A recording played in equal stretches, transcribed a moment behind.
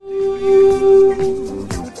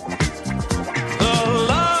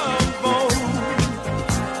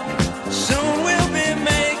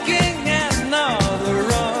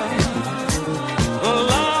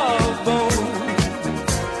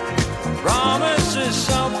is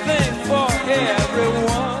something for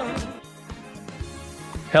everyone.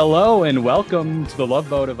 Hello and welcome to the Love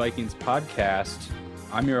Boat of Vikings podcast.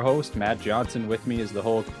 I'm your host, Matt Johnson. With me is the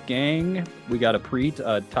whole gang. We got a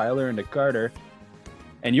Preet, Tyler, and a Carter.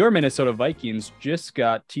 And your Minnesota Vikings just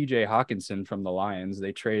got TJ Hockenson from the Lions.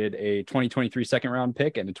 They traded a 2023 second-round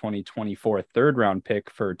pick and a 2024 third-round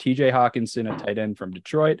pick for TJ Hockenson, a tight end from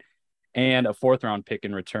Detroit, and a fourth-round pick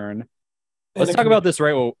in return. Let's talk about this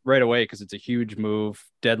right away because it's a huge move.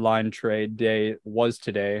 Deadline trade day was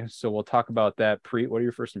today, so we'll talk about that. Preet, what are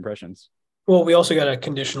your first impressions? Well, we also got a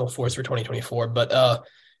conditional fourth for 2024, but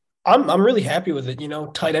I'm really happy with it. You know,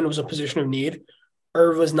 tight end was a position of need.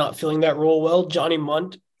 Irv was not filling that role well. Johnny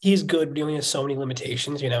Munt, he's good, but he only has so many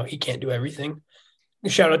limitations. You know, he can't do everything.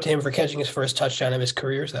 Shout out to him for catching his first touchdown of his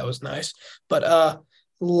career, so that was nice. But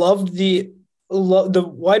loved the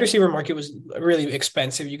wide receiver market was really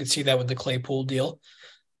expensive. You could see that with the Claypool deal.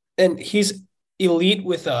 And he's elite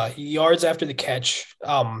with yards after the catch.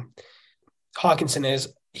 Hockenson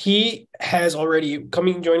is. He has already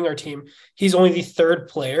joining our team. He's only the third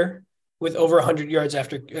player with over 100 yards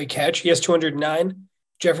after a catch. He has 209.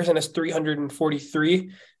 Jefferson has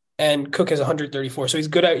 343, and Cook has 134. So he's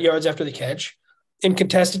good at yards after the catch. In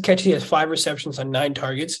contested catch, he has 5 receptions on 9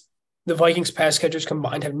 targets. The Vikings pass catchers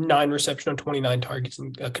combined have 9 receptions on 29 targets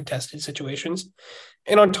in contested situations.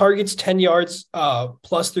 And on targets, 10 yards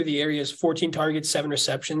plus through the areas, 14 targets, 7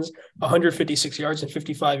 receptions, 156 yards, and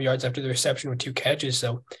 55 yards after the reception with 2 catches.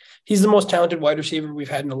 So he's the most talented wide receiver we've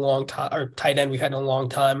had in a long time, or tight end we've had in a long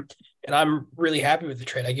time. And I'm really happy with the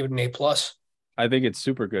trade. I give it an A+. I think it's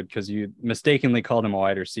super good because you mistakenly called him a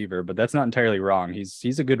wide receiver, but that's not entirely wrong.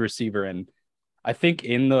 He's a good receiver. And I think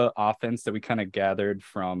in the offense that we kind of gathered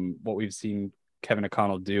from what we've seen Kevin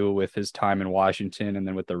O'Connell do with his time in Washington and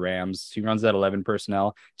then with the Rams, he runs that 11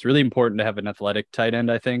 personnel. It's really important to have an athletic tight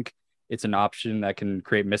end, I think. It's an option that can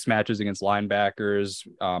create mismatches against linebackers.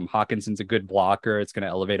 Hawkinson's a good blocker. It's going to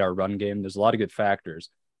elevate our run game. There's a lot of good factors.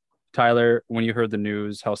 Tyler, when you heard the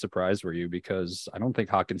news, how surprised were you? Because I don't think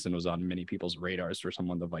Hockenson was on many people's radars for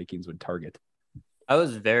someone the Vikings would target. I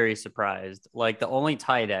was very surprised. Like the only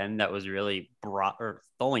tight end that was really the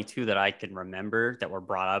only 2 that I can remember that were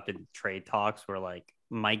brought up in trade talks were like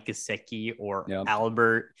Mike Gesicki or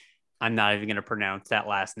Albert. I'm not even going to pronounce that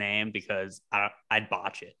last name because I'd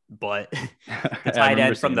botch it. But the tight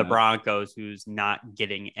end from the Broncos who's not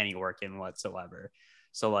getting any work in whatsoever.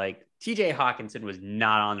 So like TJ Hockenson was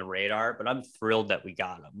not on the radar, but I'm thrilled that we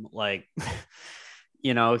got him. Like,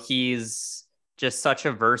 you know, he's just such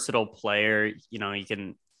a versatile player. You know, he's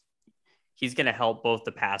going to help both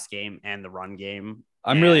the pass game and the run game.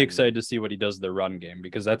 I'm really excited to see what he does in the run game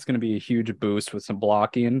because that's going to be a huge boost with some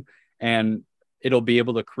blocking, and it'll be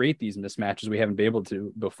able to create these mismatches we haven't been able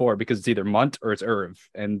to before because it's either Munt or it's Irv,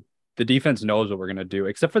 and the defense knows what we're going to do,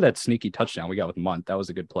 except for that sneaky touchdown we got with Munt. That was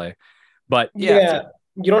a good play. But yeah,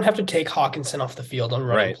 you don't have to take Hockenson off the field on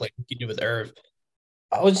running play like you do with Irv.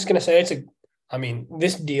 I was just going to say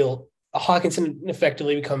this deal, Hockenson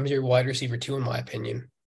effectively becomes your wide receiver 2, in my opinion,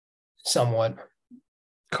 somewhat.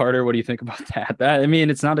 Carter, what do you think about that?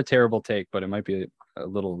 It's not a terrible take, but it might be a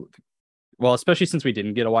little, well, especially since we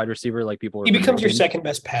didn't get a wide receiver like people were. He becomes your second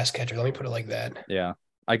best pass catcher. Let me put it like that. Yeah,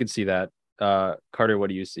 I could see that. Carter, what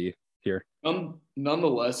do you see here?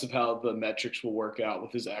 Nonetheless, of how the metrics will work out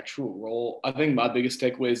with his actual role, I think my biggest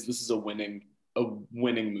takeaway is this is a winning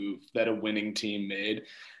move that a winning team made.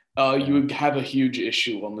 You would have a huge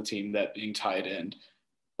issue on the team, that being tight end.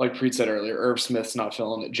 Like Preet said earlier, Irv Smith's not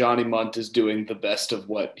filling it. Johnny Munt is doing the best of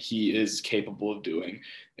what he is capable of doing.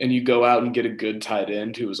 And you go out and get a good tight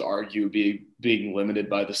end who is arguably being limited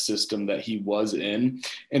by the system that he was in.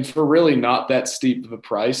 And for really not that steep of a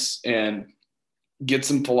price, and get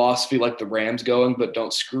some philosophy like the Rams going, but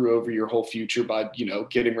don't screw over your whole future by,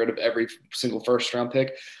 getting rid of every single first round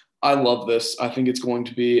pick. I love this. I think it's going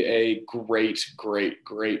to be a great, great,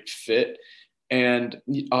 great fit. And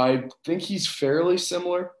I think he's fairly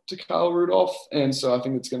similar to Kyle Rudolph. And so I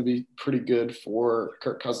think it's going to be pretty good for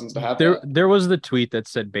Kirk Cousins to have There was the tweet that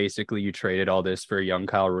said basically you traded all this for a young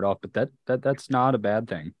Kyle Rudolph, but that's not a bad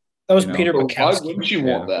thing. That was Peter Bukowski. Why wouldn't you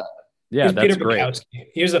want that? Yeah, that's Peter great. Bukowski.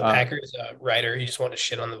 He was a Packers writer. He just wanted to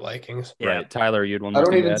shit on the Vikings. Yeah. Right. Tyler, you'd want I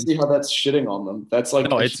don't even see how that's shitting on them. That's like,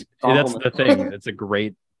 that's the thing. It's a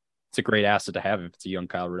great asset to have if it's a young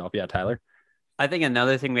Kyle Rudolph. Yeah, Tyler. I think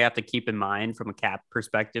another thing we have to keep in mind from a cap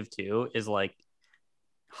perspective too is like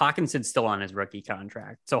Hawkinson's still on his rookie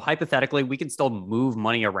contract. So hypothetically, we can still move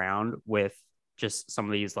money around with just some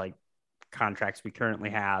of these like contracts we currently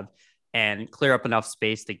have and clear up enough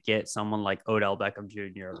space to get someone like Odell Beckham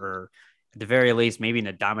Jr. or at the very least, maybe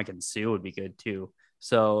Ndamukong Suh would be good too.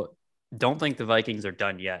 So don't think the Vikings are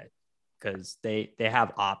done yet because they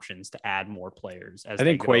have options to add more players as I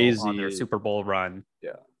think they go on their Super Bowl run.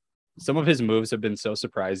 Yeah. Some of his moves have been so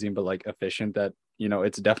surprising, but like efficient that,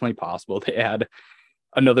 it's definitely possible to add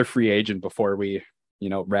another free agent before we,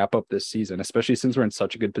 wrap up this season, especially since we're in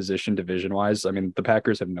such a good position division wise. I mean, the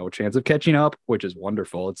Packers have no chance of catching up, which is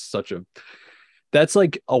wonderful. That's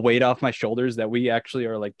like a weight off my shoulders that we actually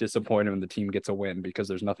are like disappointed when the team gets a win because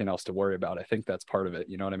there's nothing else to worry about. I think that's part of it.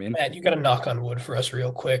 You know what I mean? Matt, you got to knock on wood for us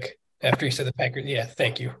real quick after you said the Packers. Yeah,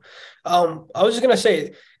 thank you. I was just going to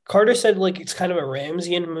say, Carter said like it's kind of a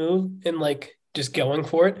Ramsian move and like just going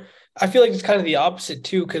for it. I feel like it's kind of the opposite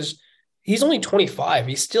too because he's only 25.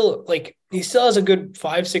 He still has a good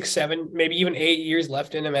 5, 6, 7, maybe even 8 years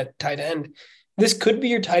left in him at tight end. This could be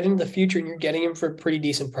your tight end of the future, and you're getting him for a pretty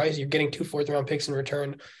decent price. You're getting 2 4th-round picks in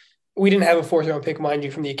return. We didn't have a 4th-round pick, mind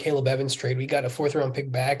you, from the Caleb Evans trade. We got a 4th-round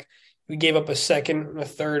pick back. We gave up a 2nd, a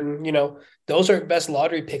 3rd, and those are best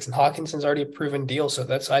lottery picks. And Hockenson's already a proven deal, so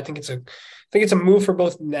I think it's a move for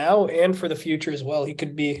both now and for the future as well.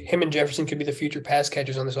 Him and Jefferson could be the future pass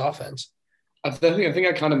catchers on this offense. I think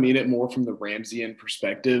I kind of mean it more from the Ramsian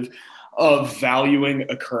perspective of valuing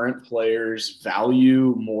a current player's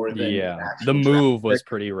value more than the move was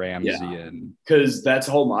pretty Ramsian. Because that's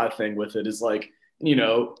my thing with it is like,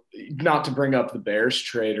 not to bring up the Bears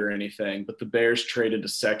trade or anything, but the Bears traded a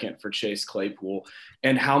 2nd for Chase Claypool.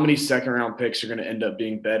 And how many 2nd-round picks are going to end up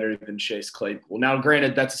being better than Chase Claypool? Now,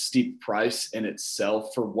 granted, that's a steep price in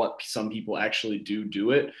itself for what some people actually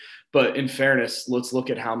do it. But in fairness, let's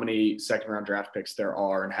look at how many 2nd-round draft picks there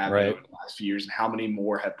are and have in the last few years and how many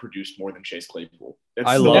more have produced more than Chase Claypool.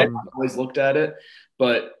 I've always looked at it,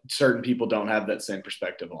 but certain people don't have that same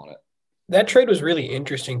perspective on it. That trade was really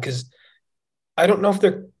interesting because I don't know if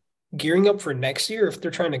they're gearing up for next year, if they're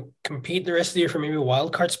trying to compete the rest of the year for maybe a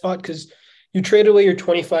wild card spot, because you trade away your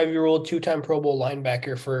 25-year-old 2-time Pro Bowl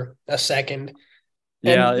linebacker for a 2nd.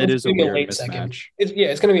 Yeah, it is a weird mismatch. It's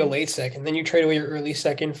going to be a late 2nd. Then you trade away your early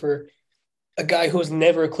 2nd for a guy who has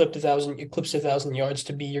never eclipsed 1,000 yards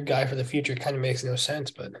to be your guy for the future. It kind of makes no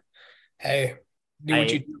sense, but hey, do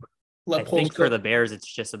what you do. I think for the Bears,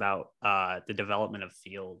 it's just about the development of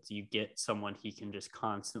Fields. You get someone he can just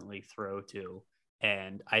constantly throw to,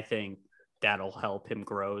 and I think that'll help him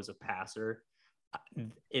grow as a passer.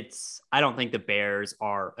 I don't think the Bears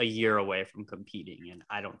are a year away from competing, and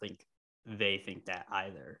I don't think they think that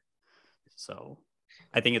either. So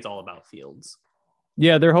I think it's all about Fields.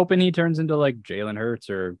 Yeah, they're hoping he turns into like Jalen Hurts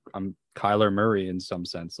or Kyler Murray in some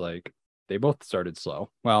sense. Like they both started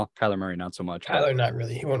slow. Well, Kyler Murray not so much. Kyler not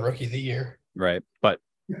really. He won Rookie of the Year. Right, but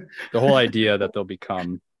the whole idea that they'll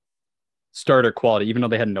become starter quality, even though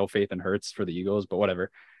they had no faith in Hurts for the Eagles, but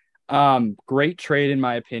whatever. Great trade in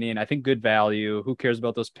my opinion. I think good value. Who cares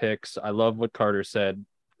about those picks? I love what Carter said.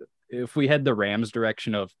 If we had the Rams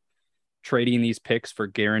direction of trading these picks for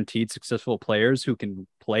guaranteed successful players who can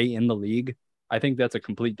play in the league, I think that's a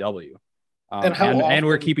complete W. And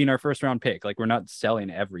we're keeping our 1st-round pick. Like we're not selling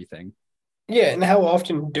everything. Yeah, and how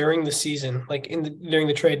often during the season, like during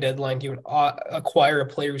the trade deadline, do you acquire a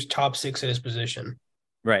player who's top 6 at his position?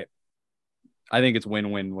 Right. I think it's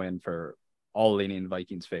win-win-win for all leaning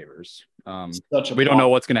Vikings favors. We don't know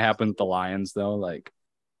what's going to happen with the Lions, though. Like,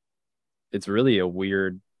 it's really a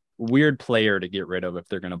weird player to get rid of if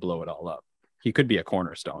they're going to blow it all up. He could be a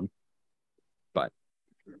cornerstone. But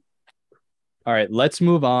all right, let's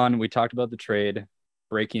move on. We talked about the trade,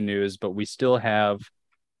 breaking news, but we still have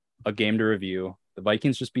a game to review. The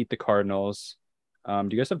Vikings just beat the Cardinals. Do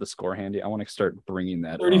you guys have the score handy? I want to start bringing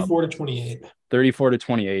that 34-28.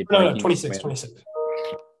 34-28. No, 26.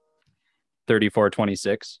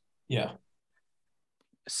 34-26. Yeah.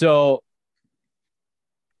 So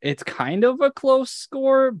it's kind of a close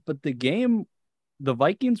score, but the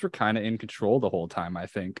Vikings were kind of in control the whole time, I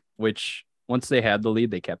think, which once they had the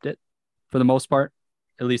lead, they kept it for the most part.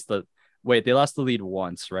 At least they lost the lead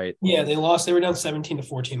once, right? Yeah, they lost. They were down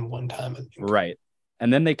 17-14 one time, I think. Right.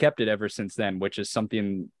 And then they kept it ever since then, which is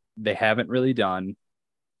something they haven't really done.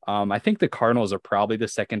 I think the Cardinals are probably the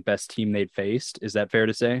 2nd best team they'd faced. Is that fair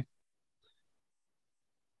to say?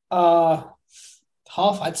 Tough.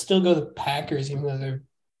 I'd still go the Packers, even though they're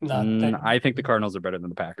not. I think the Cardinals are better than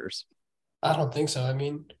the Packers. I don't think so. I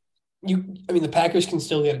mean, the Packers can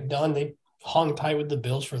still get it done. They hung tight with the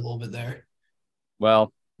Bills for a little bit there.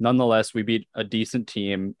 Well, nonetheless, we beat a decent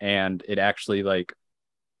team, and it actually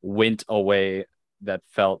went away. That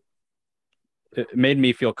it made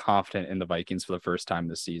me feel confident in the Vikings for the first time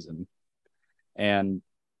this season. And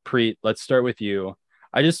Preet, let's start with you.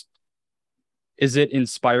 Is it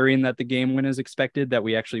inspiring that the game win is expected, that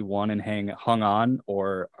we actually won and hung on,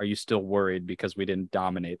 or are you still worried because we didn't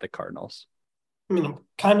dominate the Cardinals? I mean,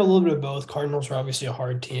 kind of a little bit of both. Cardinals are obviously a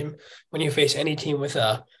hard team. When you face any team with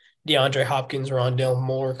DeAndre Hopkins, Rondale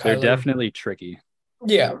Moore, They're Kyler, definitely tricky.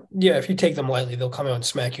 yeah. If you take them lightly, they'll come out and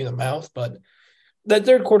smack you in the mouth. But that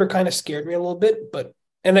third quarter kind of scared me a little bit.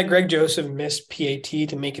 And that Greg Joseph missed PAT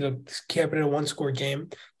to make it kept it a 1-score game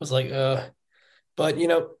was like, But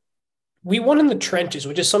we won in the trenches,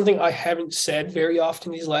 which is something I haven't said very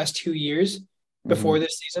often these last 2 years before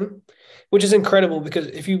this season, which is incredible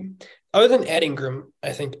because other than Ed Ingram,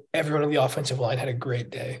 I think everyone on the offensive line had a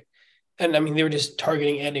great day. And I mean, they were just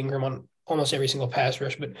targeting Ed Ingram on almost every single pass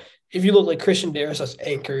rush. But if you look like Christian Darris as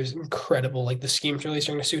anchor is incredible. Like the scheme's really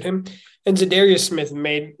starting to suit him. And Zadarius Smith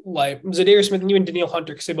and even Danielle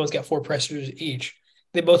Hunter, because they both got 4 pressures each.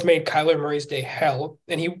 They both made Kyler Murray's day hell.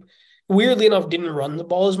 And he, weirdly enough, didn't run the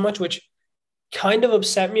ball as much, which kind of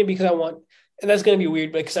upset me because and that's going to be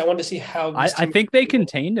weird because I want to see how. I think they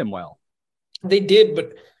contained him well. They did,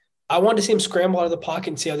 but I wanted to see him scramble out of the pocket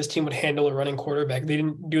and see how this team would handle a running quarterback. They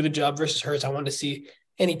didn't do the job versus Hurts. I wanted to see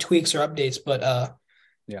any tweaks or updates, but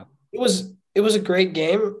yeah, it was a great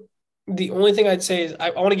game. The only thing I'd say is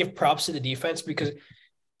I want to give props to the defense because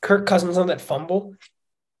Kirk Cousins on that fumble,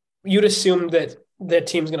 you'd assume that that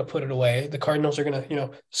team's going to put it away. The Cardinals are going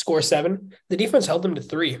to, score 7. The defense held them to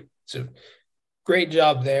 3. So great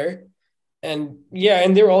job there. And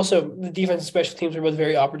they were also the defense and special teams were both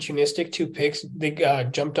very opportunistic. 2 picks. They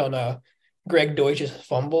jumped on Greg Deutsch's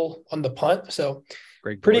fumble on the punt. So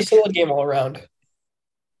pretty solid game all around.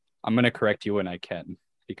 I'm going to correct you when I can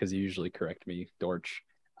because you usually correct me, Dorch.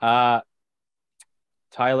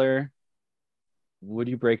 Tyler, would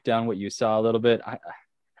you break down what you saw a little bit?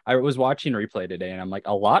 I was watching replay today and I'm like,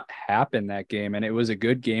 a lot happened that game and it was a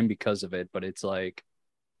good game because of it. But it's like,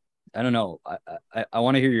 I don't know. I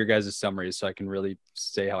want to hear your guys' summaries so I can really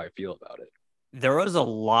say how I feel about it. There was a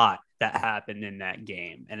lot that happened in that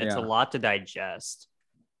game, and it's a lot to digest.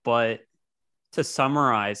 But to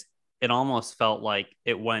summarize, it almost felt like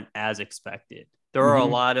it went as expected. There are a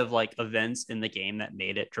lot of events in the game that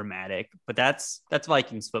made it dramatic, but that's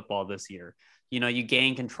Vikings football this year. You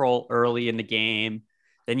gain control early in the game,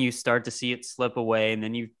 then you start to see it slip away, and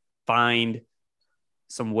then you find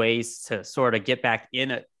some ways to sort of get back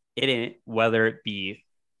in it, whether it be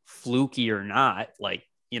fluky or not.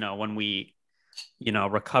 When we,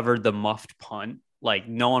 recovered the muffed punt,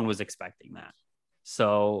 no one was expecting that.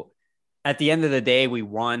 So at the end of the day, we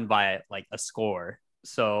won by a score.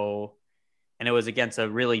 So, and it was against a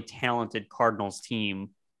really talented Cardinals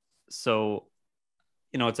team. So,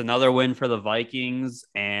 it's another win for the Vikings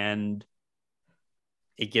and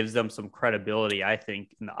it gives them some credibility, I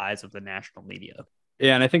think, in the eyes of the national media.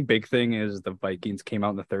 Yeah, and I think big thing is the Vikings came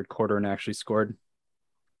out in the third quarter and actually scored.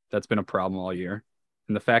 That's been a problem all year.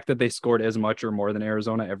 And the fact that they scored as much or more than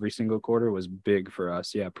Arizona every single quarter was big for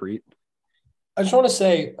us. Yeah, Preet. I just want to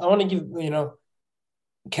say, I want to give,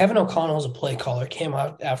 Kevin O'Connell's a play caller, came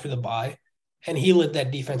out after the bye, and he lit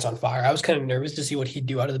that defense on fire. I was kind of nervous to see what he'd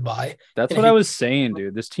do out of the bye. That's what I was saying,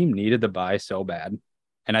 dude. This team needed the bye so bad.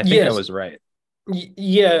 And I think I was right.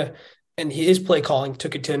 Yeah. And his play calling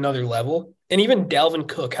took it to another level. And even Dalvin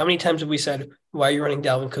Cook, how many times have we said, why are you running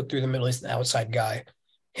Dalvin Cook through the middle? He's an outside guy.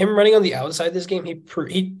 Him running on the outside this game,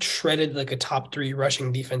 he shredded a top 3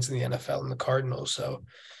 rushing defense in the NFL in the Cardinals. So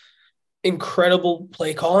incredible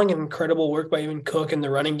play calling and incredible work by even Cook in the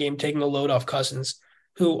running game, taking a load off Cousins,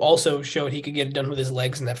 who also showed he could get it done with his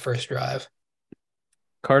legs in that first drive.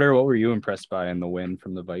 Carter, what were you impressed by in the win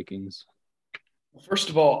from the Vikings? First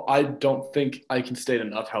of all, I don't think I can state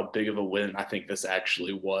enough how big of a win I think this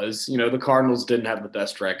actually was. The Cardinals didn't have the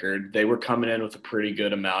best record. They were coming in with a pretty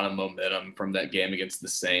good amount of momentum from that game against the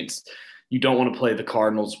Saints. You don't want to play the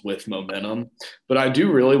Cardinals with momentum. But I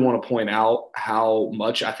do really want to point out how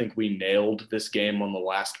much I think we nailed this game on the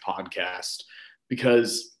last podcast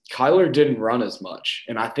because Kyler didn't run as much.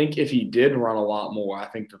 And I think if he did run a lot more, I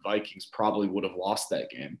think the Vikings probably would have lost that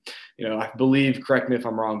game. I believe, correct me if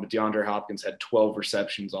I'm wrong, but DeAndre Hopkins had 12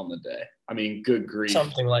 receptions on the day. I mean, good grief.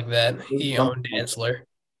 Something like that. He owned Dantzler.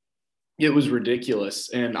 It was ridiculous.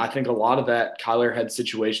 And I think a lot of that, Kyler had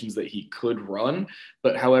situations that he could run,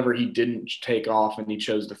 but however, he didn't take off and he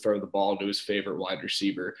chose to throw the ball to his favorite wide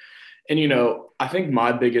receiver. And, I think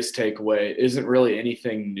my biggest takeaway isn't really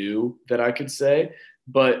anything new that I could say,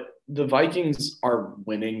 but the Vikings are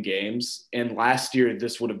winning games. And last year,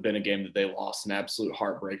 this would have been a game that they lost, an absolute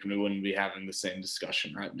heartbreak, and we wouldn't be having the same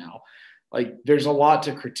discussion right now. There's a lot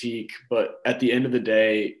to critique, but at the end of the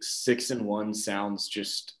day, 6-1 sounds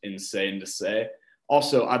just insane to say.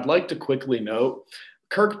 Also, I'd like to quickly note,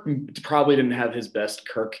 Kirk probably didn't have his best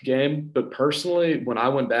Kirk game, but personally, when I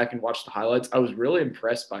went back and watched the highlights, I was really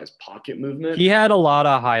impressed by his pocket movement. He had a lot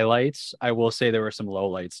of highlights. I will say there were some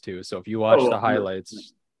lowlights too. So if you watch the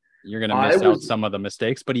highlights, you're going to miss out some of the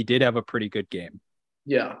mistakes, but he did have a pretty good game.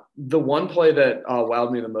 Yeah. The one play that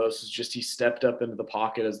wowed me the most is just he stepped up into the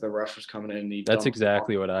pocket as the rush was coming in. And that's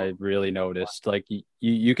exactly what I really noticed. Like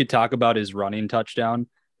you could talk about his running touchdown,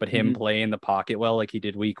 but him playing the pocket well, like he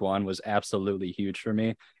did week 1, was absolutely huge for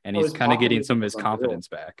me. And he's kind of getting some of his confidence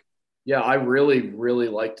back. Yeah, I really, really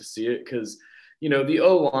like to see it because, the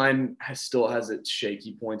O-line still has its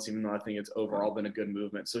shaky points, even though I think it's overall been a good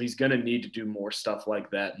movement. So he's going to need to do more stuff like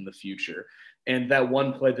that in the future. And that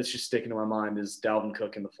one play that's just sticking to my mind is Dalvin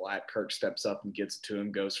Cook in the flat. Kirk steps up and gets it to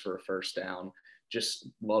him, goes for a first down. Just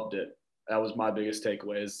loved it. That was my biggest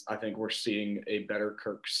takeaway is I think we're seeing a better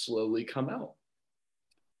Kirk slowly come out.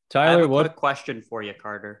 Tyler, I have a quick question for you,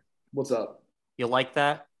 Carter. What's up? You like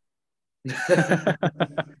that? You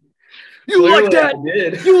like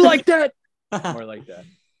that? You like that? More like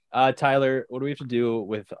that. Tyler, what do we have to do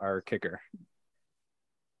with our kicker?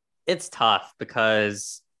 It's tough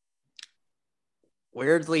because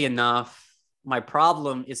weirdly enough, my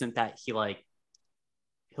problem isn't that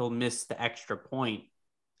he'll miss the extra point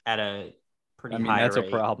at a pretty high that's rate.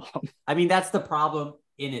 A problem. That's the problem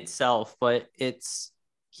in itself, but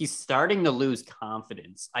he's starting to lose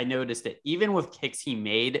confidence. I noticed it even with kicks he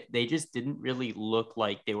made, they just didn't really look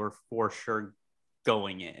like they were for sure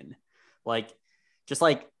going in. Just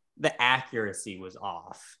the accuracy was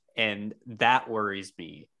off, and that worries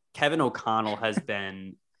me. Kevin O'Connell has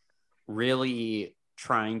been really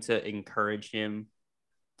trying to encourage him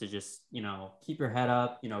to just, keep your head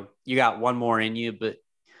up. You got one more in you, but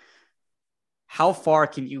how far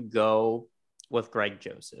can you go with Greg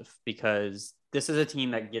Joseph? Because this is a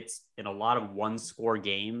team that gets in a lot of one-score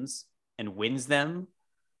games and wins them,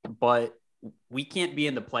 but we can't be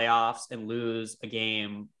in the playoffs and lose a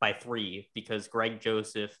game by 3 because Greg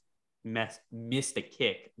Joseph missed a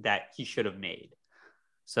kick that he should have made.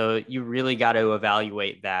 So you really got to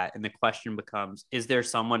evaluate that. And the question becomes, is there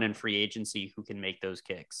someone in free agency who can make those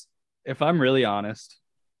kicks? If I'm really honest,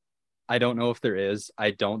 I don't know if there is. I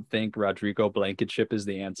don't think Rodrigo Blankenship is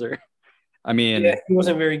the answer. He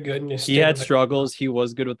wasn't very good. He had struggles. He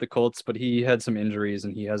was good with the Colts, but he had some injuries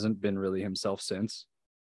and he hasn't been really himself since.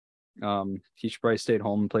 He should probably stay at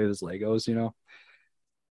home and play with his Legos,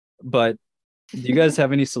 But do you guys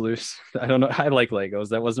have any solutions? I don't know. I like Legos.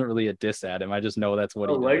 That wasn't really a diss at him. I just know that's what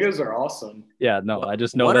he does. Legos are awesome. Yeah, no, I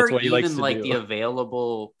just know that's what he likes to do. What are even the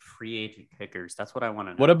available free agent kickers? That's what I want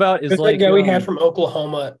to know. What about is that guy we had from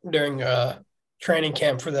Oklahoma during training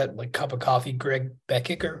camp for that cup of coffee, Greg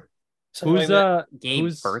Beckicker? Who's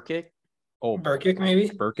Gabe Burkick? Oh, Burkick maybe.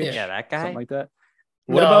 Burkick, yeah, that guy. Something like that.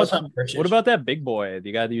 What about that big boy?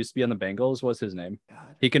 The guy that used to be on the Bengals. What's his name?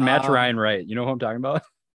 God. He can match Ryan Wright. You know who I'm talking about?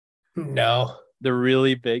 No. The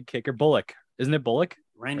really big kicker, Bullock. Isn't it Bullock?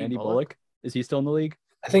 Randy Bullock. Is he still in the league?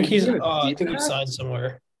 I think he's. I think he signed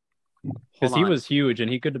somewhere. Because he was huge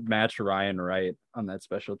and he could match Ryan Wright on that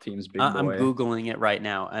special teams big boy. I'm Googling it right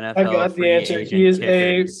now. NFL I got the answer.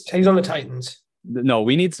 He's on the Titans. No,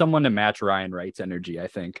 we need someone to match Ryan Wright's energy, I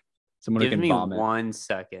think. Someone who can bomb it. Give me 1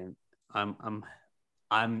 second.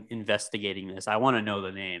 I'm investigating this. I want to know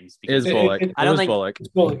the names. Is Bullock. I don't think Bullock. It's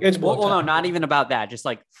Bullock. It's Bullock. Well, no, not even about that. Just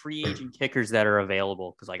free agent kickers that are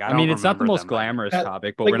available. Because I mean, it's not the most glamorous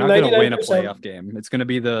topic, but we're not going to win a playoff game. It's going to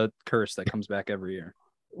be the curse that comes back every year.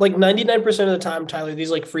 99% of the time, Tyler,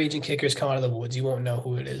 these free agent kickers come out of the woods. You won't know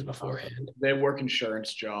who it is beforehand. They work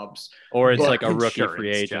insurance jobs. Or it's a rookie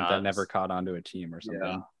free agent that never caught onto a team or something.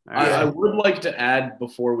 Yeah. I would like to add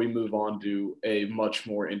before we move on to a much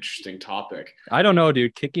more interesting topic. I don't know,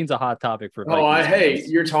 dude. Kicking's a hot topic for Vikings. Hey,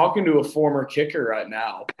 you're talking to a former kicker right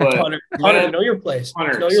now. But Connor, know your place.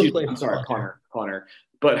 Connor, I'm sorry, Connor.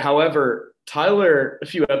 But however, Tyler, a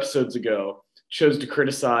few episodes ago, chose to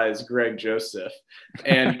criticize Greg Joseph,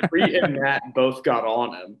 and Preet and Matt both got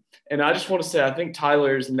on him. And I just want to say, I think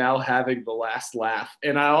Tyler's now having the last laugh.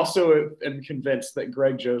 And I also am convinced that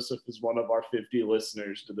Greg Joseph is one of our 50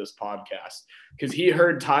 listeners to this podcast because he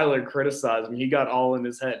heard Tyler criticize him. He got all in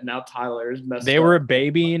his head. Now Tyler is messed up. They were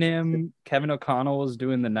babying him. Kevin O'Connell was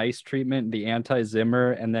doing the nice treatment, the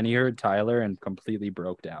anti-Zimmer, and then he heard Tyler and completely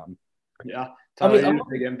broke down. Yeah, Tyler had a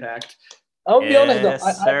big impact. I'll be honest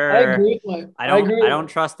though. I agree with I don't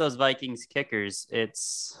trust those Vikings kickers.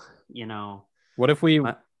 It's What if we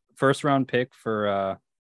first round pick for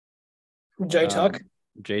Jay Tuck?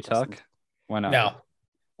 Jay Tuck? Why not? No.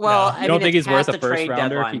 Well, you don't think he's worth a first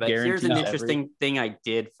rounder? But here's an interesting thing I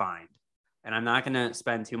did find. and I'm not going to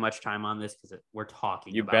spend too much time on this because we're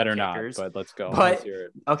talking You about better kickers. not, but let's go. But,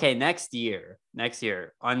 okay, next year,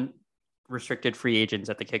 unrestricted free agents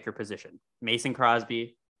at the kicker position. Mason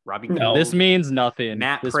Crosby, Robbie No. This means nothing.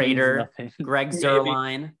 Matt Prater, Greg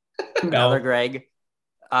Zuerlein, another Greg.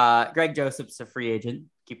 Greg Joseph's a free agent.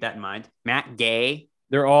 Keep that in mind. Matt Gay.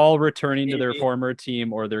 They're all returning to their former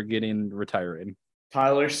team or they're retiring.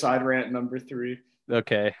 Tyler, side rant number 3.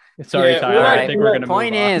 Okay. Sorry, Tyler. Right. I think we're going to move on.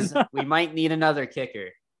 Point is, we might need another kicker.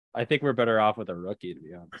 I think we're better off with a rookie, to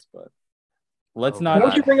be honest. But let's Why not.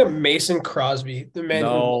 don't you bring up Mason Crosby, the man?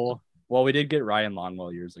 No. Well, we did get Ryan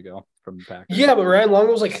Longwell years ago from the Packers. Yeah, but Ryan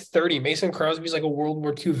Longwell was like 30. Mason Crosby's like a World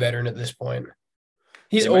War II veteran at this point.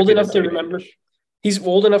 He's old enough to remember. He's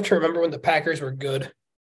old enough to remember when the Packers were good.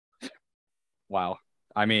 Wow.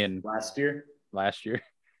 I mean, last year.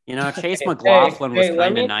 You know, Chase McLaughlin was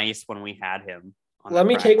kind of nice when we had him. Let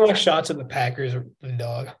me take my shots at the Packers,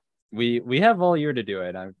 dog. We have all year to do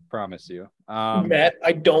it. I promise you. Matt,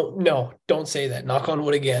 don't say that. Knock on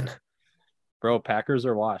wood again. Bro, Packers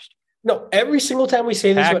are washed. No, every single time we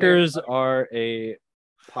say this, Packers are a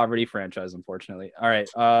poverty franchise, unfortunately. All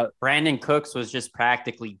right. Brandon Cooks was just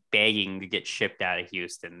practically begging to get shipped out of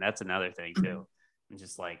Houston. That's another thing too. I'm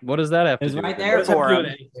just like, what does that have to do? Right there for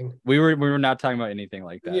him. We were not talking about anything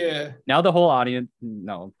like that. Yeah. Now the whole audience.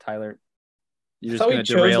 No, Tyler. You're just going to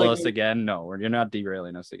derail us again? No, you're not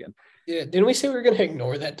derailing us again. Yeah. Didn't we say we were going to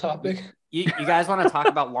ignore that topic? You guys want to talk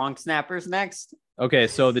about long snappers next? Okay,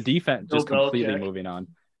 so the defense, just completely moving on.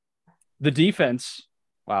 The defense.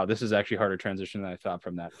 Wow, this is actually harder transition than I thought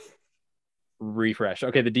from that. Refresh.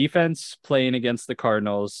 Okay, the defense playing against the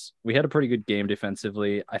Cardinals. We had a pretty good game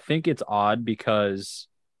defensively. I think it's odd because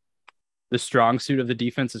the strong suit of the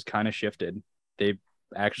defense has kind of shifted. They've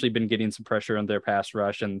actually been getting some pressure on their pass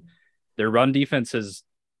rush, and their run defense has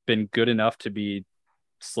been good enough to be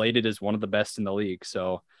slated as one of the best in the league.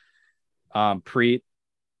 So, Preet,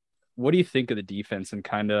 what do you think of the defense, and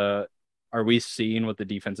kind of are we seeing what the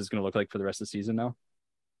defense is going to look like for the rest of the season now?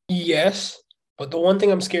 Yes, but the one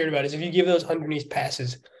thing I'm scared about is if you give those underneath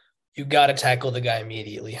passes, you got to tackle the guy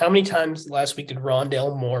immediately. How many times last week did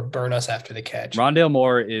Rondale Moore burn us after the catch? Rondale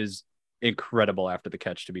Moore is incredible after the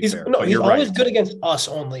catch, to be fair. No, he's always good against us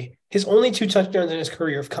only. His only 2 touchdowns in his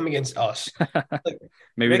career have come against us.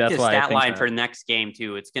 Maybe that's why stat line for next game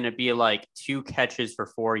too. It's going to be like 2 catches for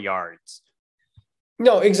 4 yards.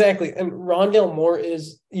 No, exactly. And Rondale Moore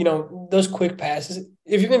is, those quick passes.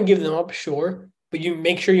 If you're going to give them up, sure, but you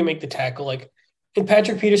make sure you make the tackle. And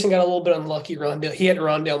Patrick Peterson got a little bit unlucky. He had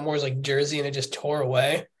Rondale Moore's jersey and it just tore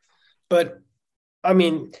away. But I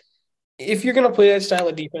mean, if you're going to play that style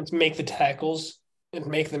of defense, make the tackles and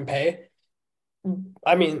make them pay.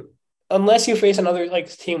 I mean, unless you face another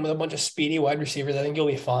team with a bunch of speedy wide receivers, I think you'll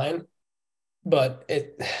be fine. But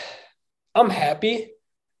I'm happy,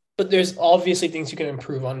 but there's obviously things you can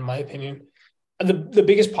improve on, in my opinion. The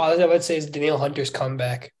biggest positive I'd say is Danielle Hunter's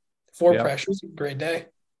comeback. 4 pressures, great day.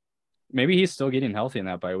 Maybe he's still getting healthy, and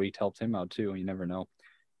that bye week helped him out too. You never know.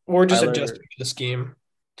 Or just adjusting to the scheme.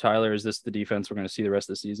 Tyler, is this the defense we're going to see the rest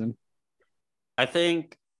of the season?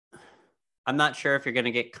 I'm not sure if you're going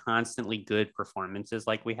to get constantly good performances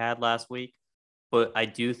like we had last week, but I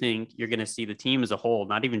do think you're going to see the team as a whole,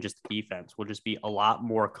 not even just the defense, will just be a lot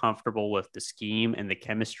more comfortable with the scheme, and the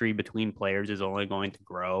chemistry between players is only going to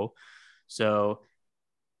grow. So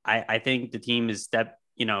I think the team is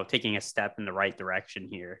taking a step in the right direction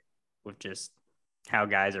here with just how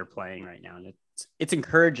guys are playing right now. And it's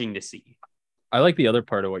encouraging to see. I like the other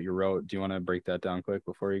part of what you wrote. Do you want to break that down quick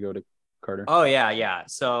before you go to Carter? Oh, yeah.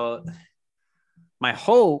 So my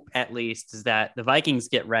hope, at least, is that the Vikings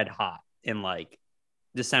get red hot in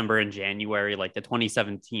December and January, like the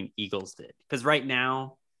 2017 Eagles did. Because right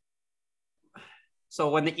now, so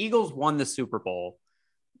when the Eagles won the Super Bowl,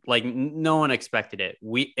 no one expected it.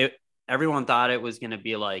 Everyone thought it was going to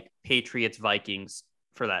be Patriots Vikings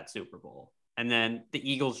for that Super Bowl. And then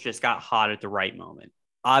the Eagles just got hot at the right moment.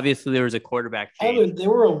 Obviously, there was a quarterback change. They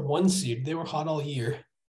were a 1 seed. They were hot all year.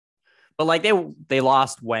 But they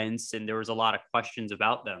lost Wentz, and there was a lot of questions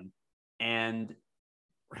about them. And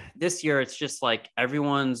this year, it's just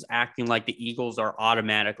everyone's acting like the Eagles are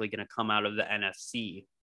automatically going to come out of the NFC.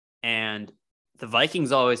 And the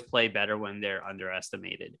Vikings always play better when they're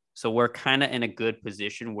underestimated. So we're kind of in a good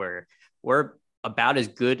position where we're about as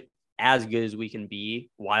good as we can be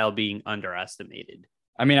while being underestimated.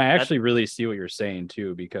 I mean, I actually really see what you're saying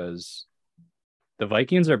too, because the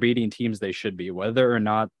Vikings are beating teams they should be, whether or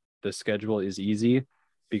not the schedule is easy,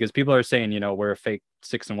 because people are saying, we're a fake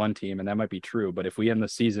 6-1 team, and that might be true. But if we end the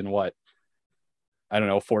season, 14-3,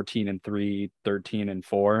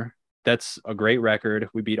 13-4, that's a great record.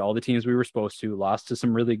 We beat all the teams we were supposed to, lost to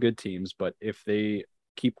some really good teams. But if they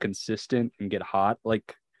keep consistent and get hot,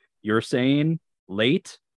 like you're saying,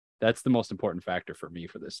 late, that's the most important factor for me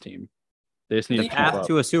for this team. They just need The to keep path up.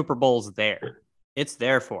 to a Super Bowl's there. It's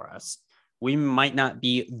there for us. We might not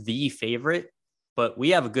be the favorite, but we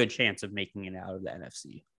have a good chance of making it out of the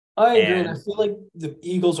NFC. I agree. And I feel like the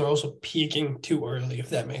Eagles are also peaking too early, if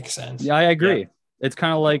that makes sense. Yeah, I agree. Yeah. It's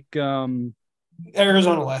kind of like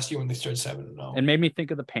Arizona last year when they started 7-0. It made me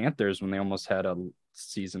think of the Panthers when they almost had a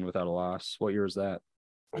season without a loss. What year was that?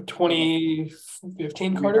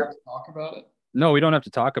 2015, Carter? We talk about it. No, we don't have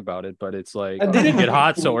to talk about it, but it's like They you didn't get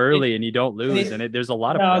hot peak. so early and you don't lose, there's a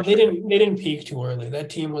lot of pressure. They didn't peak too early. That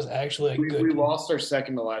team was actually a good We team. lost our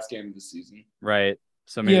second to last game of the season. Right.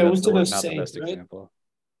 So maybe Yeah, it that's was to the not the Saints, best right? example.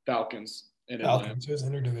 Falcons in Atlanta. Falcons. It was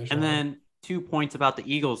interdivisional. And then 2 points about the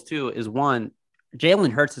Eagles, too, is one,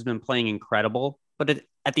 Jalen Hurts has been playing incredible, but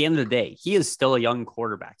at the end of the day, he is still a young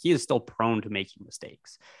quarterback. He is still prone to making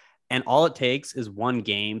mistakes. And all it takes is one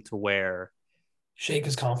game to where shake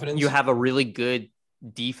his confidence. you have a really good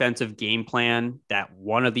defensive game plan that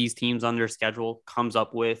one of these teams on their schedule comes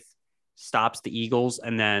up with, stops the Eagles,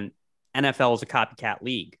 and then NFL is a copycat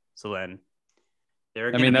league. So then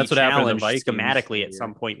they're going to be that's what happened to the challenged Vikings schematically at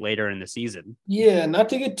some point later in the season. Yeah, not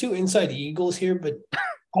to get too inside Eagles here, but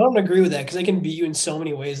I don't agree with that because they can beat you in so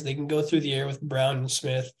many ways. They can go through the air with Brown and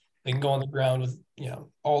Smith. They can go on the ground with,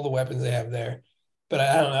 all the weapons they have there. But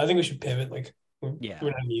I don't know. I think we should pivot. We're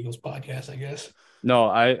not an Eagles podcast, I guess. No,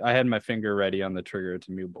 I had my finger ready on the trigger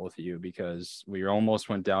to mute both of you because we almost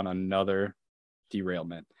went down another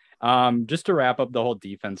derailment. Just to wrap up the whole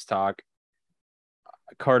defense talk,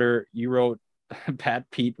 Carter, you wrote Pat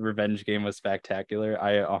Pete revenge game was spectacular.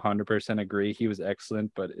 I 100% agree. He was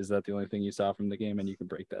excellent, but is that the only thing you saw from the game? And you can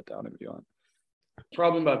break that down if you want.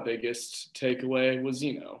 Probably my biggest takeaway was,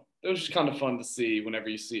 it was just kind of fun to see whenever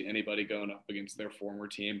you see anybody going up against their former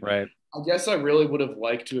team. Right. I guess I really would have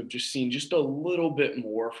liked to have just seen just a little bit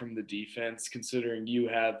more from the defense, considering you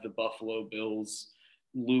have the Buffalo Bills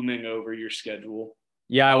looming over your schedule.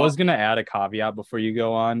 Yeah, I was going to add a caveat before you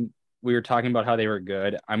go on. We were talking about how they were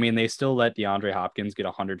good. I mean, they still let DeAndre Hopkins get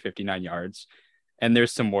 159 yards. And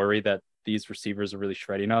there's some worry that these receivers are really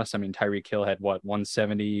shredding us. I mean, Tyreek Hill had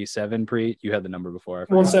 177 pre? You had the number before.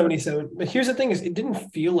 177. But here's the thing is it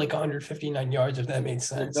didn't feel like 159 yards, if that made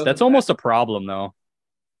sense. That's almost a problem, though.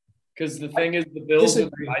 Because the thing is, the Bills are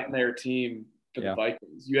the nightmare team for the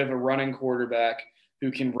Vikings. You have a running quarterback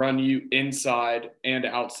who can run you inside and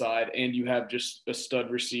outside, and you have just a stud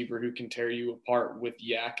receiver who can tear you apart with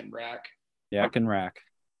yak and rack. Yak and rack.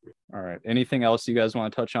 All right. Anything else you guys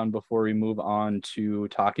want to touch on before we move on to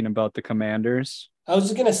talking about the Commanders? I was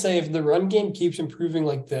just going to say, if the run game keeps improving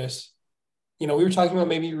like this, we were talking about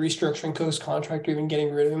maybe restructuring Cook's contract or even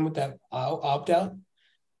getting rid of him with that opt-out.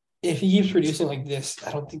 If he keeps producing like this,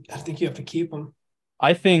 I think you have to keep him.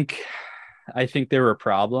 I think there were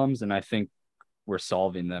problems, and I think we're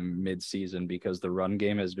solving them mid-season because the run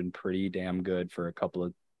game has been pretty damn good for a couple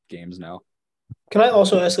of games now. Can I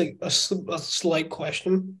also ask a slight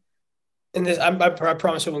question? And this, I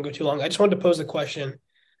promise it won't go too long. I just wanted to pose the question: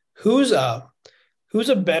 Who's a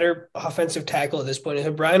better offensive tackle at this point? Is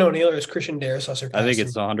it Brian O'Neill or is Christian Darrisaw surpassing? I think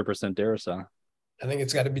it's 100% Darrisaw. I think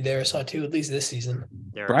it's got to be Darrisaw too, at least this season.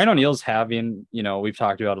 Brian O'Neill's having, we've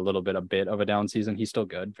talked about a bit of a down season. He's still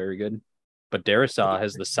good, very good. But Darrisaw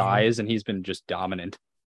has the size, and he's been just dominant.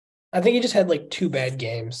 I think he just had 2 bad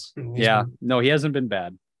games. No, he hasn't been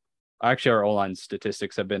bad. Actually, our O-line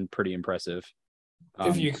statistics have been pretty impressive.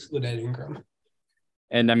 If you exclude Ed Ingram.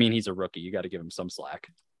 And, I mean, he's a rookie. You got to give him some slack.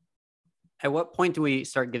 At what point do we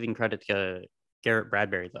start giving credit to Garrett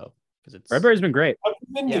Bradbury, though? Because Bradbury's been great. I've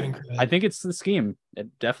been giving credit. I think it's the scheme.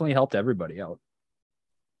 It definitely helped everybody out.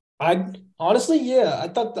 I honestly, yeah. I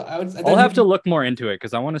thought I'll have to look more into it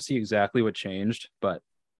because I want to see exactly what changed. But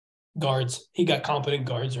guards, he got competent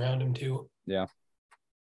guards around him too. Yeah,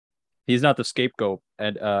 he's not the scapegoat.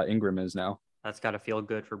 Ed Ingram is now. That's got to feel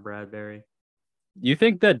good for Bradbury. You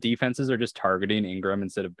think that defenses are just targeting Ingram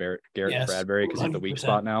instead of Garrett Bradbury because he's the weak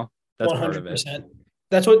spot now? That's 100%. Part of it.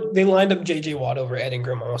 That's what they lined up J.J. Watt over Ed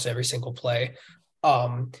Ingram almost every single play.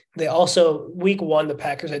 They also, week 1, the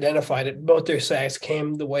Packers identified it. Both their sacks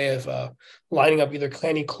came the way of lining up either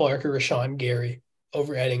Clancy Clark or Rashawn Gary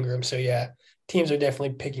over Ed Ingram. So, yeah, teams are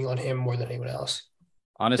definitely picking on him more than anyone else.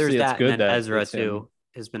 Honestly, it's good that Ezra, too,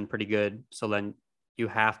 has been pretty good. So then you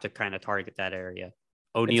have to kind of target that area.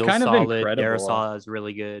 O'Neill's solid. Darrisaw is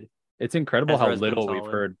really good. It's incredible how little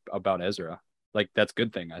we've heard about Ezra. That's a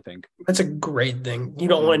good thing, I think. That's a great thing. You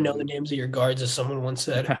don't want to know the names of your guards, as someone once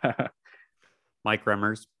said. Mike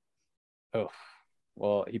Remmers. Oh,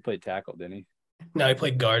 Well, he played tackle, didn't he? No, he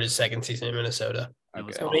played guard his second season in Minnesota.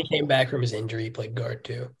 Okay. So when he came back from his injury, he played guard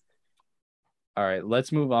too. All right,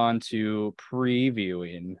 let's move on to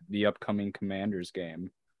previewing the upcoming Commanders game.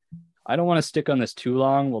 I don't want to stick on this too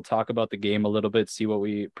long. We'll talk about the game a little bit, see what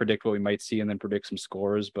we might see, and then predict some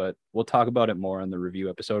scores. But we'll talk about it more in the review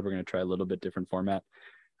episode. We're going to try a little bit different format.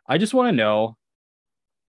 I just want to know,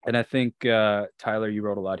 and I think, Tyler, you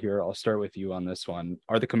wrote a lot here. I'll start with you on this one.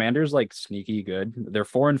 Are the Commanders like sneaky good? They're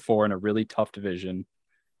 4-4 in a really tough division.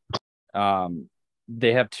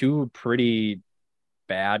 They have two pretty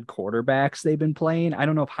bad quarterbacks they've been playing. I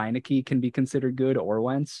don't know if Heineke can be considered good or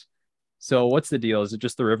Wentz. So what's the deal? Is it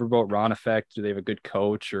just the Riverboat Ron effect? Do they have a good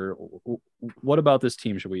coach, or what about this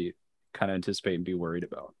team should we kind of anticipate and be worried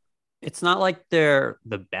about? It's not like they're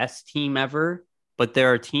the best team ever, but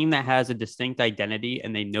they're a team that has a distinct identity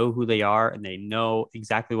and they know who they are and they know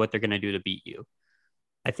exactly what they're going to do to beat you.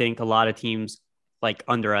 I think a lot of teams like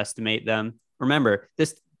underestimate them. Remember,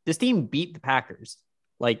 this team beat the Packers.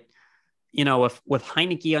 Like, you know, with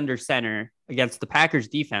Heineke under center against the Packers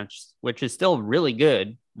defense, which is still really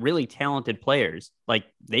good, really talented players, like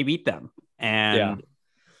they beat them. And,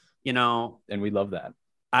 you know, and we love that.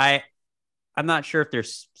 I'm not sure if they're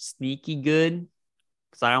sneaky good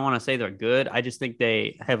because I don't want to say they're good. I just think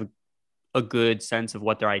they have a good sense of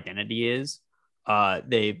what their identity is.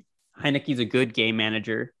 Heineke's a good game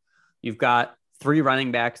manager. You've got 3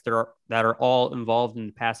 running backs that are all involved in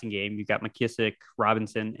the passing game. You've got McKissick,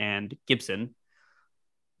 Robinson, and Gibson.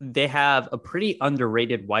 They have a pretty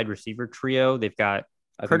underrated wide receiver trio. They've got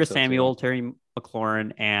Curtis Samuel, Terry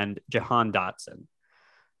McLaurin, and Jahan Dotson.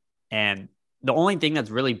 And the only thing that's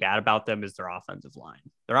really bad about them is their offensive line.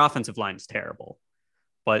 Their offensive line is terrible.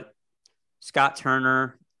 But Scott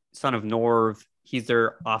Turner, son of Norv, he's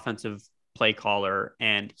their offensive play caller,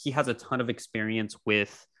 and he has a ton of experience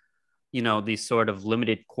with, you know, these sort of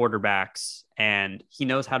limited quarterbacks, and he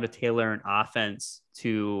knows how to tailor an offense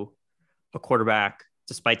to a quarterback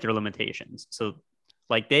despite their limitations. So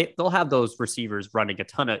like they'll have those receivers running a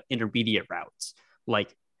ton of intermediate routes.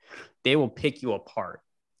 Like they will pick you apart.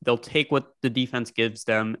 They'll take what the defense gives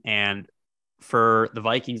them. And for the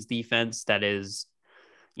Vikings defense, that is,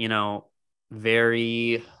 you know,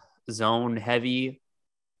 very zone heavy,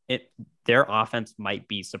 their offense might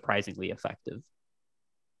be surprisingly effective.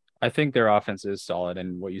 I think their offense is solid,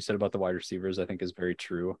 and what you said about the wide receivers, I think, is very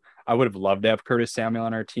true. I would have loved to have Curtis Samuel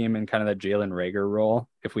on our team in kind of that Jalen Reagor role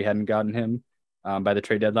if we hadn't gotten him by the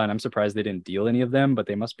trade deadline. I'm surprised they didn't deal any of them, but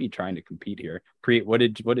they must be trying to compete here. Preet,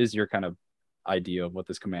 what is your kind of idea of what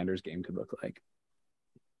this Commanders game could look like?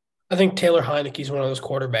 I think Taylor Heineke's one of those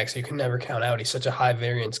quarterbacks that you can never count out. He's such a high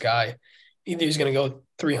variance guy. Either he's going to go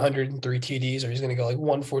 303 TDs or he's going to go like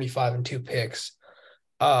 145 and 2 picks.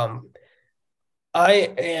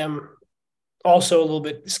 I am also a little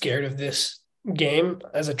bit scared of this game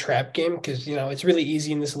as a trap game because, you know, it's really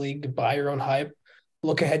easy in this league to buy your own hype.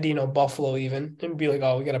 Look ahead to, you know, Buffalo even and be like,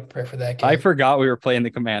 oh, we got to prepare for that game. I forgot we were playing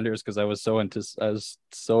the Commanders because I was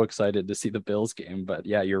so excited to see the Bills game. But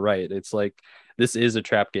yeah, you're right. It's like this is a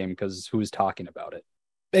trap game because who's talking about it?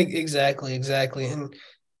 Exactly. And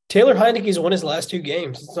Taylor Heineke's won his last 2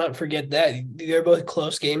 games. Let's not forget that. They're both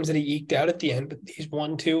close games that he eked out at the end, but he's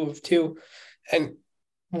won 2 of 2. And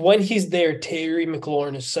when he's there, Terry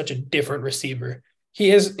McLaurin is such a different receiver. He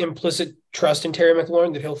has implicit trust in Terry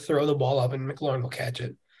McLaurin that he'll throw the ball up and McLaurin will catch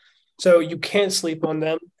it. So you can't sleep on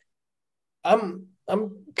them. I'm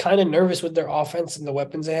kind of nervous with their offense and the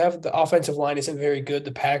weapons they have. The offensive line isn't very good.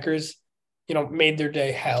 The Packers, you know, made their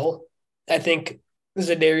day hell. I think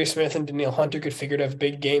Zadarius Smith and Danielle Hunter could figure to have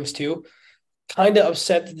big games too. Kind of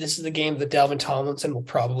upset that this is the game that Dalvin Tomlinson will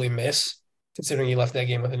probably miss, considering he left the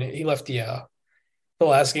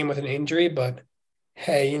last game with an injury. But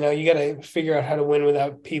hey, you know, you got to figure out how to win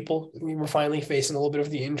without people. We were finally facing a little bit of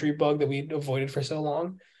the injury bug that we avoided for so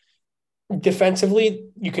long. Defensively,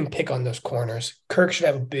 you can pick on those corners. Kirk should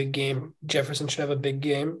have a big game. Jefferson should have a big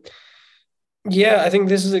game. Yeah, I think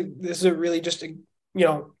this is a really just you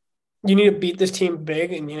know, you need to beat this team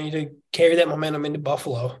big and you need to carry that momentum into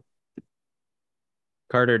Buffalo.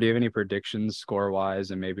 Carter, do you have any predictions score-wise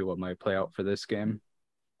and maybe what might play out for this game?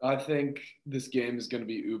 I think this game is going to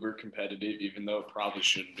be uber competitive, even though it probably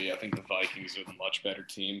shouldn't be. I think the Vikings are the much better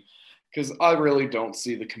team because I really don't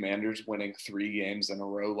see the Commanders winning 3 games in a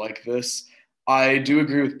row like this. I do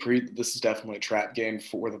agree with Preet that this is definitely a trap game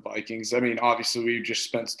for the Vikings. I mean, obviously, we just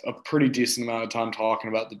spent a pretty decent amount of time talking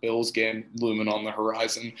about the Bills game looming on the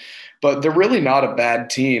horizon, but they're really not a bad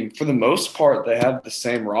team. For the most part, they have the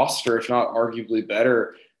same roster, if not arguably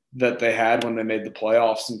better, that they had when they made the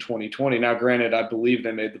playoffs in 2020. Now, granted, I believe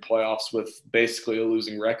they made the playoffs with basically a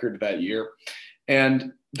losing record that year.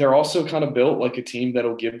 And they're also kind of built like a team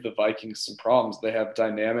that'll give the Vikings some problems. They have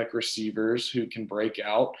dynamic receivers who can break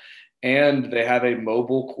out, and they have a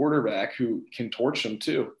mobile quarterback who can torch them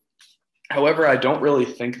too. However, I don't really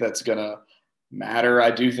think that's going to matter.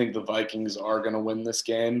 I do think the Vikings are going to win this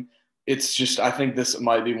game. It's just, I think this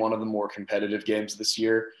might be one of the more competitive games this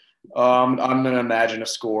year. I'm going to imagine a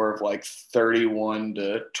score of like 31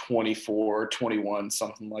 to 24, 21,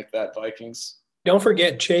 something like that, Vikings. Don't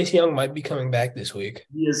forget, Chase Young might be coming back this week.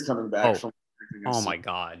 He is coming back. Oh my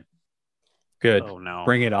God. Good. Oh, no.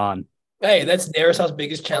 Bring it on. Hey, that's Darius's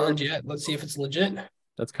biggest challenge yet. Let's see if it's legit.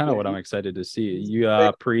 That's kind of what I'm excited to see. You,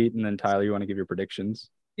 Preet, and then Tyler, you want to give your predictions?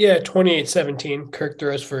 Yeah, 28-17. Kirk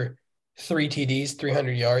throws for 3 TDs,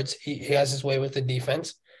 300 yards. He has his way with the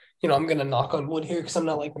defense. I'm going to knock on wood here because I'm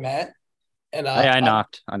not like Matt. And I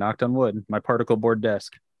knocked on wood, my particle board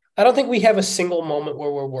desk. I don't think we have a single moment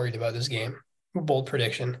where we're worried about this game. Bold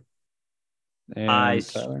prediction. And I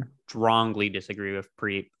Tyler? strongly disagree with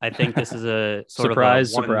Preet. I think this is a sort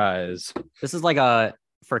surprise. This is like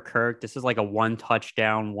for Kirk, this is like a 1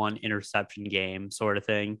 touchdown, 1 interception game sort of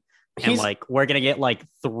thing. And we're going to get like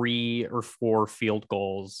 3 or 4 field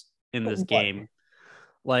goals in this game.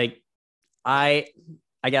 Like I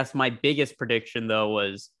guess my biggest prediction though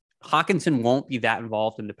was Hockenson won't be that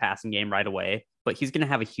involved in the passing game right away, but he's going to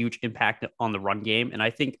have a huge impact on the run game. And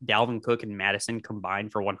I think Dalvin Cook and Madison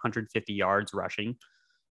combined for 150 yards rushing.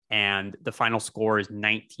 And the final score is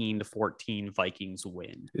 19-14 Vikings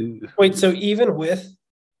win. Wait, so even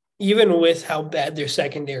with how bad their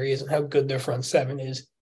secondary is and how good their front seven is,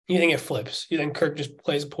 you think it flips? You think Kirk just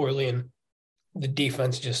plays poorly and the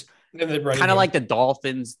defense just kind of like the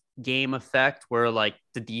Dolphins game effect, where like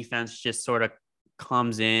the defense just sort of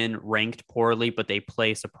comes in ranked poorly, but they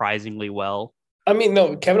play surprisingly well. I mean,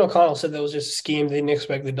 no, Kevin O'Connell said that was just a scheme. They didn't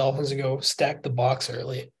expect the Dolphins to go stack the box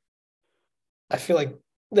early. I feel like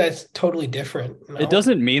that's totally different. No? It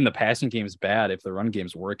doesn't mean the passing game is bad if the run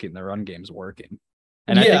game's working. The run game's working.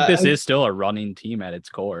 And I think this is still a running team at its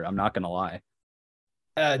core. I'm not going to lie.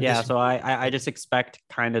 So I just expect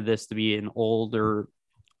kind of this to be an old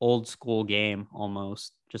school game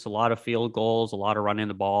almost. Just a lot of field goals, a lot of running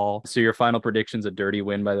the ball. So your final prediction's a dirty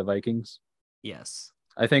win by the Vikings? Yes.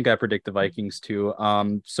 I think I predict the Vikings too.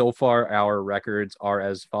 So far our records are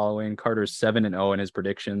as following. Carter's 7-0 in his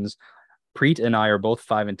predictions. Preet and I are both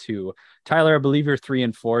 5-2. Tyler, I believe you're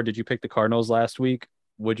 3-4. Did you pick the Cardinals last week?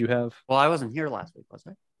 Would you have? Well, I wasn't here last week, was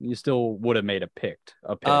I? You still would have made a pick.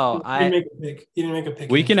 Oh, you didn't make a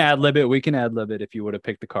pick. We can ad-lib it if you would have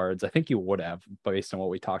picked the Cards. I think you would have, based on what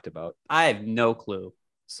we talked about. I have no clue.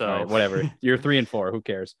 So right, whatever. You're 3-4. Who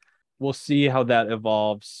cares? We'll see how that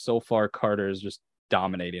evolves. So far, Carter is just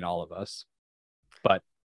dominating all of us. But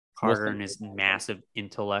Carter and his massive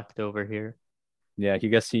intellect over here. Yeah,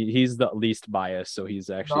 he's the least biased, so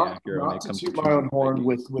he's actually accurate when it comes to my own horn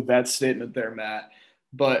with that statement there, Matt.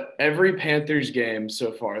 But every Panthers game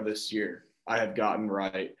so far this year, I have gotten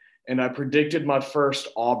right. And I predicted my first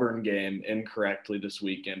Auburn game incorrectly this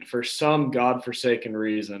weekend. For some godforsaken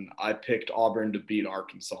reason, I picked Auburn to beat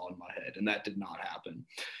Arkansas in my head, and that did not happen.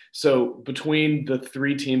 So between the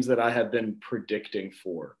 3 teams that I have been predicting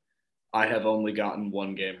for, I have only gotten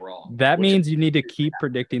 1 game wrong. That means you need to keep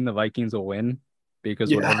predicting the Vikings will win,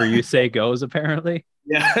 because whatever you say goes, apparently.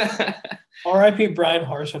 Yeah. R.I.P. Brian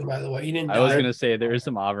Harsin, by the way. He didn't die. I was going to say there is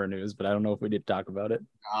some Auburn news, but I don't know if we did talk about it.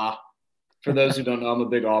 For those who don't know, I'm a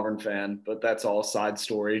big Auburn fan, but that's all a side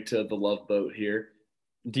story to the love boat here.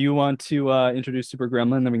 Do you want to introduce Super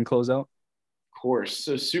Gremlin, then we can close out? Of course.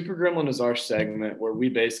 So Super Gremlin is our segment where we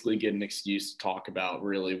basically get an excuse to talk about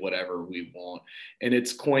really whatever we want. And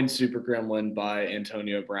it's coined Super Gremlin by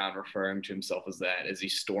Antonio Brown, referring to himself as that as he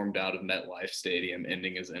stormed out of MetLife Stadium,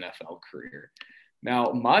 ending his NFL career.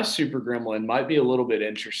 Now, my Super Gremlin might be a little bit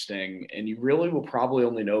interesting, and you really will probably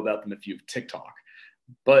only know about them if you have TikTok.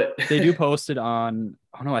 But they do post it on,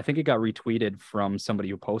 I think it got retweeted from somebody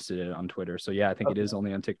who posted it on Twitter. So yeah, I think it is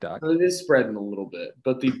only on TikTok. So it is spreading a little bit,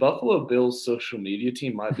 but the Buffalo Bills social media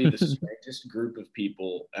team might be the strangest group of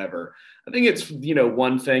people ever. I think it's,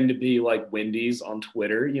 one thing to be like Wendy's on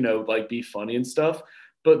Twitter, like be funny and stuff.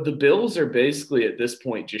 But the Bills are basically at this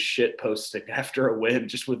point just shit posting after a win,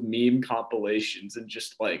 just with meme compilations and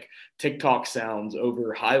just like TikTok sounds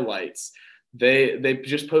over highlights. They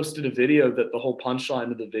just posted a video that the whole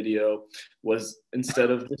punchline of the video was,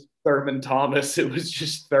 instead of just Thurman Thomas, it was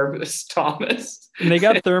just Thurman Thomas. And they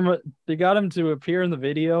got him to appear in the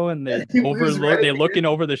video, and they're looking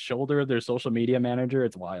over the shoulder of their social media manager.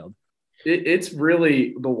 It's wild. It's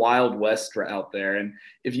really the Wild West out there. And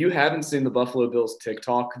if you haven't seen the Buffalo Bills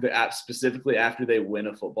TikTok, the app specifically after they win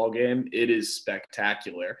a football game, it is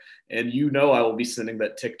spectacular. And I will be sending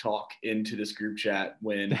that TikTok into this group chat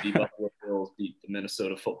when the Buffalo Bills beat the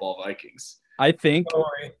Minnesota Football Vikings. I think Don't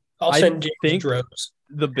worry. I'll send James Droves.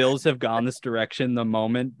 The Bills have gone this direction the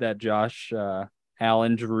moment that Josh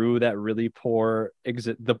Allen drew that really poor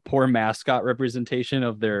mascot representation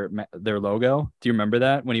of their logo. Do you remember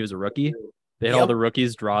that when he was a rookie? They had all the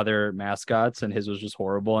rookies draw their mascots, and his was just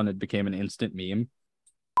horrible, and it became an instant meme.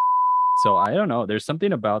 So I don't know. There's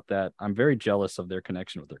something about that. I'm very jealous of their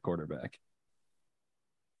connection with their quarterback.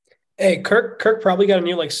 Hey, Kirk probably got a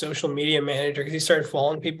new social media manager because he started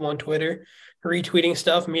following people on Twitter, retweeting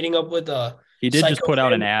stuff, meeting up with he did just put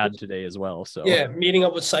out an ad today as well. So yeah, meeting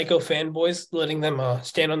up with psycho fanboys, letting them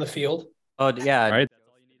stand on the field. Oh yeah, right.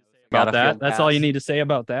 About that. That's all you need to say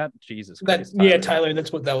about that. Jesus Christ. Tyler,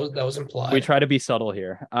 that's what that was implied. We try to be subtle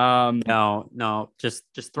here. No, just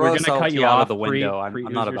throw us cut you out of the window.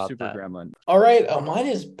 I'm not about that. Gremlin. All right, mine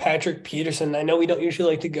is Patrick Peterson. I know we don't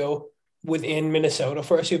usually like to go within Minnesota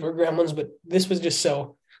for our super gremlins, but this was just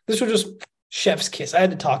chef's kiss. I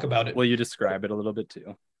had to talk about it. Will you describe it a little bit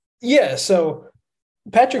too? Yeah, so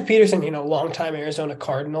Patrick Peterson, longtime Arizona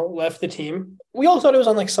Cardinal, left the team. We all thought it was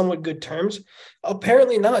on somewhat good terms.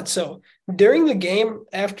 Apparently not. So during the game,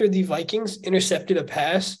 after the Vikings intercepted a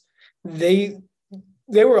pass, they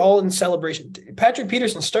were all in celebration. Patrick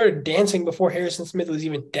Peterson started dancing before Harrison Smith was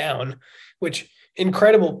even down, which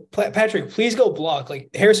incredible. Patrick, please go block.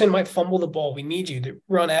 Harrison might fumble the ball. We need you to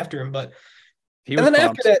run after him. But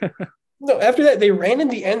after that, they ran in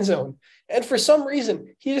the end zone. And for some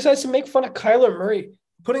reason, he decides to make fun of Kyler Murray,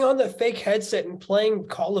 putting on the fake headset and playing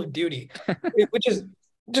Call of Duty, which is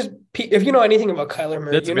just, if you know anything about Kyler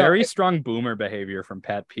Murray. That's very strong boomer behavior from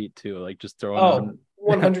Pat Pete, too. Just throwing on.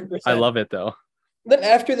 100%. I love it, though. Then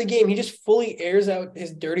after the game, he just fully airs out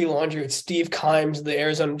his dirty laundry with Steve Kimes, the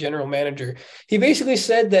Arizona general manager. He basically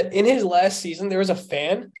said that in his last season, there was a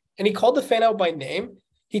fan, and he called the fan out by name.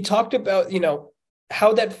 He talked about,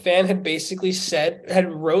 how that fan had basically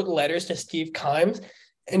wrote letters to Steve Kimes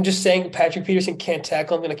and just saying Patrick Peterson can't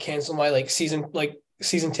tackle. I'm going to cancel my season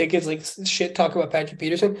tickets, shit talk about Patrick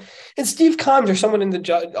Peterson. And Steve Kimes or someone in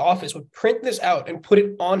the office would print this out and put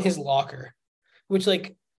it on his locker, which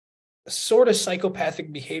sort of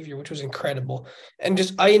psychopathic behavior, which was incredible. And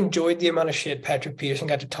I enjoyed the amount of shit Patrick Peterson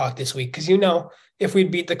got to talk this week. Cause if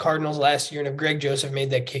we'd beat the Cardinals last year and if Greg Joseph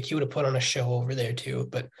made that kick, he would have put on a show over there too.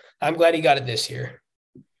 But I'm glad he got it this year.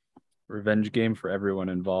 Revenge game for everyone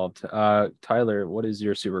involved. Tyler, what is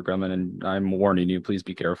your super gremlin? And I'm warning you, please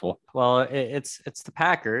be careful. Well, it's the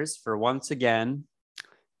Packers for once again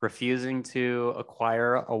refusing to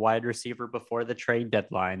acquire a wide receiver before the trade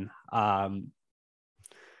deadline. Brandon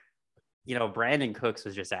Cooks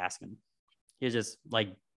was just asking. He was just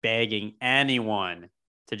begging anyone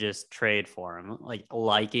to just trade for him,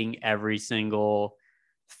 liking every single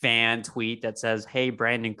fan tweet that says, "Hey,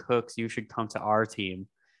 Brandon Cooks, you should come to our team."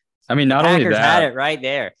 I mean, not only that, had it right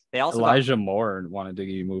there. They also Elijah Moore wanted to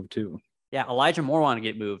get moved too. Yeah, Elijah Moore wanted to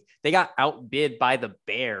get moved. They got outbid by the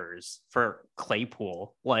Bears for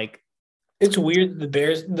Claypool. It's weird.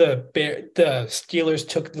 The Steelers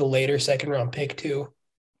took the later second round pick too,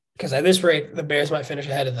 because at this rate, the Bears might finish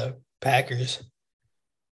ahead of the Packers.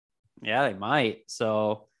 Yeah, they might.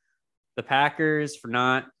 So the Packers for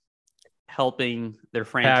not helping their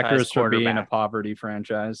franchise Packers for quarterback. being a poverty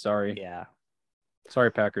franchise. Sorry. Yeah.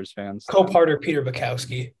 Sorry, Packers fans. Co-partner Peter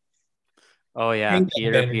Bukowski. Oh, yeah.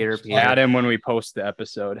 Peter. Add him when we post the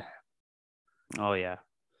episode. Oh, yeah.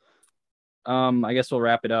 I guess we'll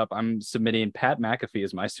wrap it up. I'm submitting Pat McAfee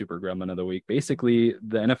as my super gremlin of the week. Basically,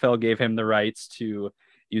 the NFL gave him the rights to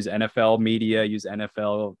use NFL media, use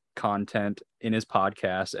NFL content in his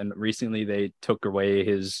podcast. And recently they took away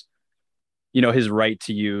his right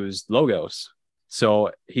to use logos.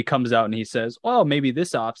 So he comes out and he says, well, maybe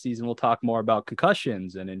this offseason we'll talk more about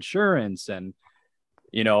concussions and insurance and,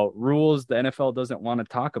 rules the NFL doesn't want to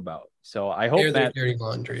talk about. So I hope that dirty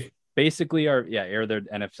laundry. Basically air their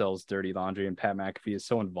NFL's dirty laundry. And Pat McAfee is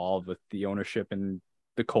so involved with the ownership and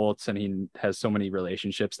the Colts, and he has so many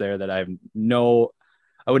relationships there that I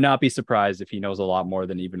would not be surprised if he knows a lot more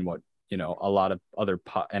than even what, a lot of other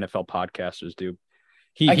NFL podcasters do.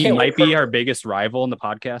 He might be our biggest rival in the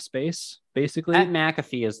podcast space, basically. Pat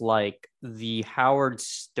McAfee is like the Howard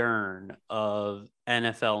Stern of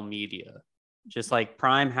NFL media. Just like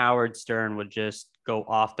prime Howard Stern would just go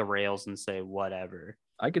off the rails and say whatever.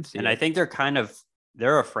 I could see and it. I think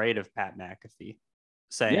they're afraid of Pat McAfee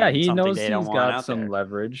saying he knows he's got some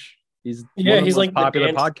leverage. He's one of the most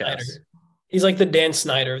popular podcasts. He's like the Dan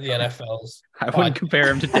Snyder of the NFL's. I wouldn't compare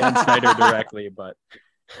him to Dan Snyder directly, but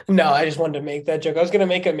no, I just wanted to make that joke. I was gonna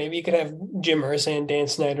make it. Maybe you could have Jim Irsay and Dan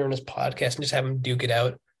Snyder on his podcast and just have them duke it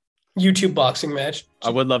out. YouTube boxing match. I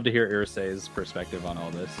would love to hear Irsay's perspective on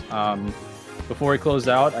all this. Before we close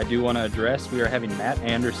out, I do want to address we are having Matt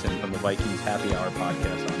Anderson from the Vikings Happy Hour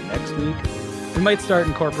podcast on next week. We might start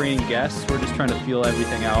incorporating guests. We're just trying to feel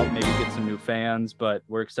everything out, maybe get some new fans, but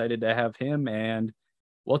we're excited to have him, and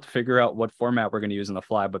we'll have to figure out what format we're going to use on the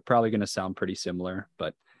fly, but probably going to sound pretty similar.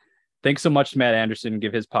 But thanks so much to Matt Anderson.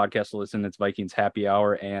 Give his podcast a listen. It's Vikings Happy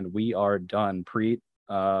Hour, and we are done. Preet,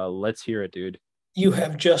 let's hear it, dude. You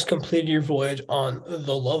have just completed your voyage on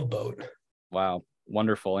the Love Boat. Wow.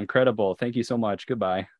 Wonderful. Incredible. Thank you so much. Goodbye.